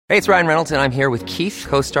Hey, it's Ryan Reynolds, and I'm here with Keith,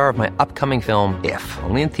 co-star of my upcoming film, If,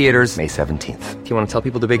 only in theaters May 17th. Do you want to tell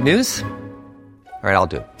people the big news? All right, I'll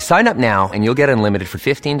do it. Sign up now and you'll get unlimited for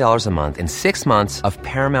 $15 a month and 6 months of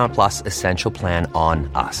Paramount Plus Essential Plan on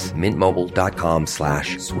us.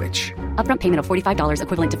 MintMobile.com/switch. Upfront payment of $45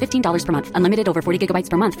 equivalent to $15 per month. Unlimited over 40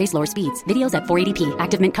 gigabytes per month. Face lower speeds. Videos at 480p.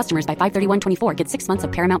 Active Mint customers by 531.24 get 6 months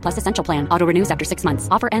of Paramount Plus Essential Plan. Auto renews after 6 months.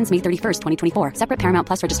 Offer ends May 31st, 2024. Separate Paramount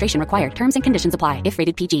Plus registration required. Terms and conditions apply if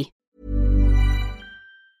rated PG.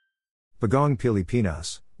 Bagong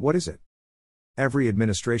Pilipinas, what is it? Every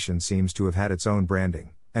administration seems to have had its own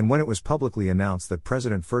branding, and when it was publicly announced that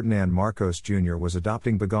President Ferdinand Marcos Jr. was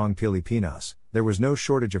adopting Bagong Pilipinas, there was no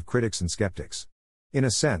shortage of critics and skeptics. In a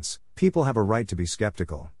sense, people have a right to be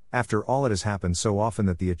skeptical. After all, it has happened so often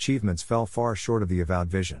that the achievements fell far short of the avowed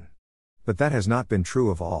vision. But that has not been true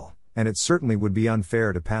of all, and it certainly would be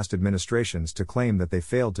unfair to past administrations to claim that they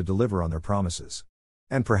failed to deliver on their promises.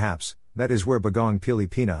 And perhaps, that is where Bagong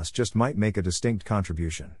Pilipinas just might make a distinct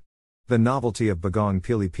contribution. The novelty of Bagong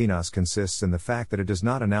Pilipinas consists in the fact that it does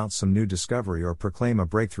not announce some new discovery or proclaim a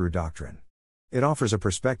breakthrough doctrine. It offers a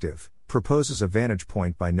perspective, proposes a vantage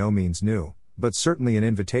point by no means new, but certainly an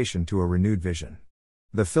invitation to a renewed vision.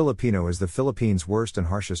 The Filipino is the Philippines' worst and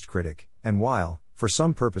harshest critic, and while, for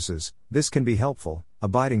some purposes, this can be helpful,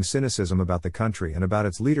 abiding cynicism about the country and about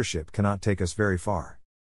its leadership cannot take us very far.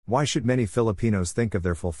 Why should many Filipinos think of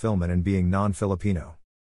their fulfillment in being non-Filipino?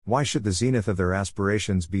 Why should the zenith of their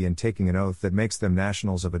aspirations be in taking an oath that makes them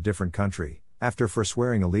nationals of a different country, after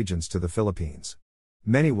forswearing allegiance to the Philippines?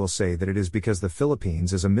 Many will say that it is because the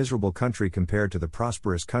Philippines is a miserable country compared to the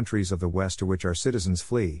prosperous countries of the West to which our citizens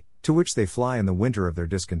flee, to which they fly in the winter of their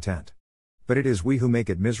discontent. But it is we who make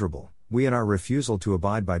it miserable, we in our refusal to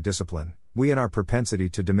abide by discipline, we in our propensity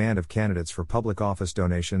to demand of candidates for public office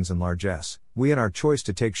donations and largesse, we in our choice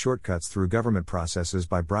to take shortcuts through government processes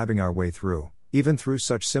by bribing our way through, even through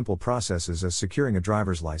such simple processes as securing a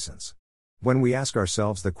driver's license. When we ask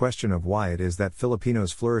ourselves the question of why it is that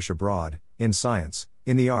Filipinos flourish abroad, in science,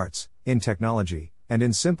 in the arts, in technology, and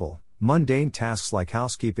in simple, mundane tasks like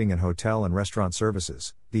housekeeping and hotel and restaurant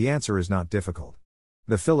services, the answer is not difficult.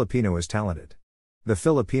 The Filipino is talented. The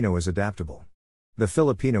Filipino is adaptable. The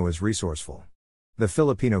Filipino is resourceful. The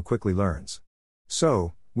Filipino quickly learns.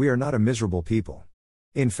 So, we are not a miserable people.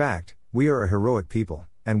 In fact, we are a heroic people.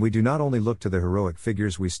 And we do not only look to the heroic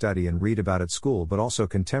figures we study and read about at school but also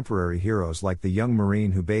contemporary heroes like the young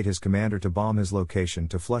Marine who bade his commander to bomb his location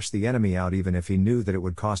to flush the enemy out even if he knew that it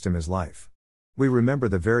would cost him his life. We remember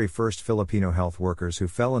the very first Filipino health workers who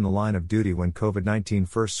fell in the line of duty when COVID-19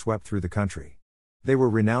 first swept through the country. They were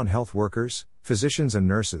renowned health workers, physicians and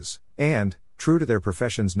nurses, and, true to their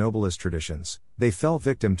profession's noblest traditions, they fell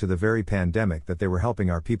victim to the very pandemic that they were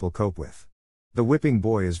helping our people cope with. The whipping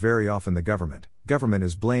boy is very often the government. Government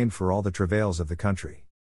is blamed for all the travails of the country.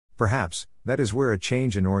 Perhaps, that is where a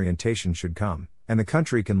change in orientation should come, and the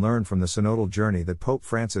country can learn from the synodal journey that Pope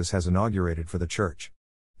Francis has inaugurated for the Church.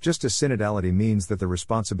 Just as synodality means that the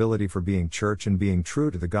responsibility for being church and being true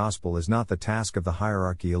to the gospel is not the task of the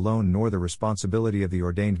hierarchy alone nor the responsibility of the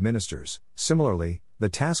ordained ministers, similarly, the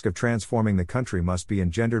task of transforming the country must be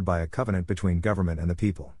engendered by a covenant between government and the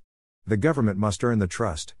people. The government must earn the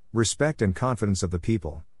trust, respect and confidence of the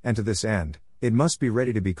people, and to this end, it must be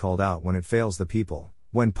ready to be called out when it fails the people,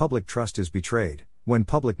 when public trust is betrayed, when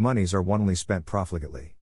public monies are wantonly spent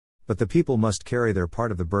profligately. But the people must carry their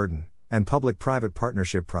part of the burden, and public-private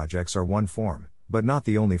partnership projects are one form, but not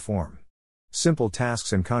the only form. Simple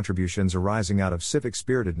tasks and contributions arising out of civic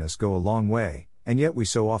spiritedness go a long way, and yet we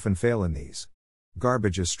so often fail in these.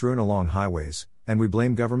 Garbage is strewn along highways, and we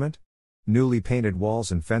blame government? Newly painted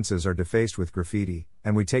walls and fences are defaced with graffiti,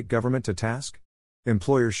 and we take government to task?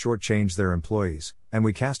 Employers shortchange their employees, and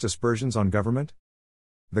we cast aspersions on government?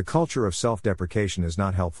 The culture of self-deprecation is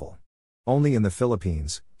not helpful. Only in the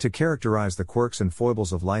Philippines, to characterize the quirks and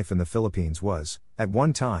foibles of life in the Philippines was, at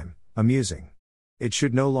one time, amusing. It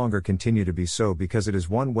should no longer continue to be so because it is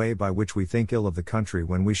one way by which we think ill of the country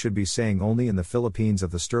when we should be saying only in the Philippines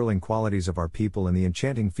of the sterling qualities of our people and the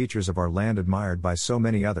enchanting features of our land admired by so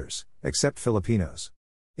many others, except Filipinos.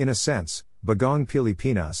 In a sense, Bagong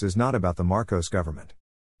Pilipinas is not about the Marcos government.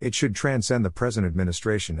 It should transcend the present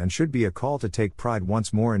administration and should be a call to take pride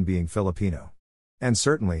once more in being Filipino. And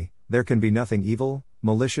certainly, there can be nothing evil,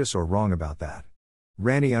 malicious or wrong about that.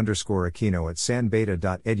 Rani_Aquino at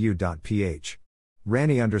sanbeta.edu.ph.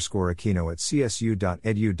 Rani_Aquino at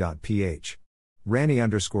csu.edu.ph.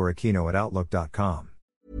 Rani_Aquino at outlook.com.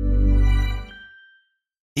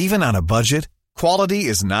 Even on a budget, quality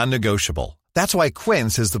is non-negotiable. That's why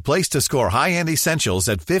Quince is the place to score high-end essentials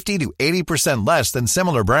at 50 to 80% less than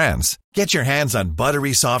similar brands. Get your hands on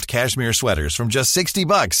buttery soft cashmere sweaters from just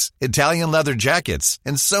 $60, Italian leather jackets,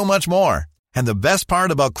 and so much more. And the best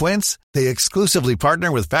part about Quince, they exclusively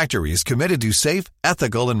partner with factories committed to safe,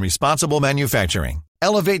 ethical, and responsible manufacturing.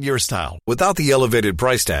 Elevate your style without the elevated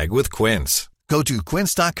price tag with Quince. Go to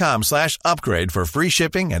quince.com/upgrade for free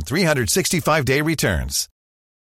shipping and 365-day returns.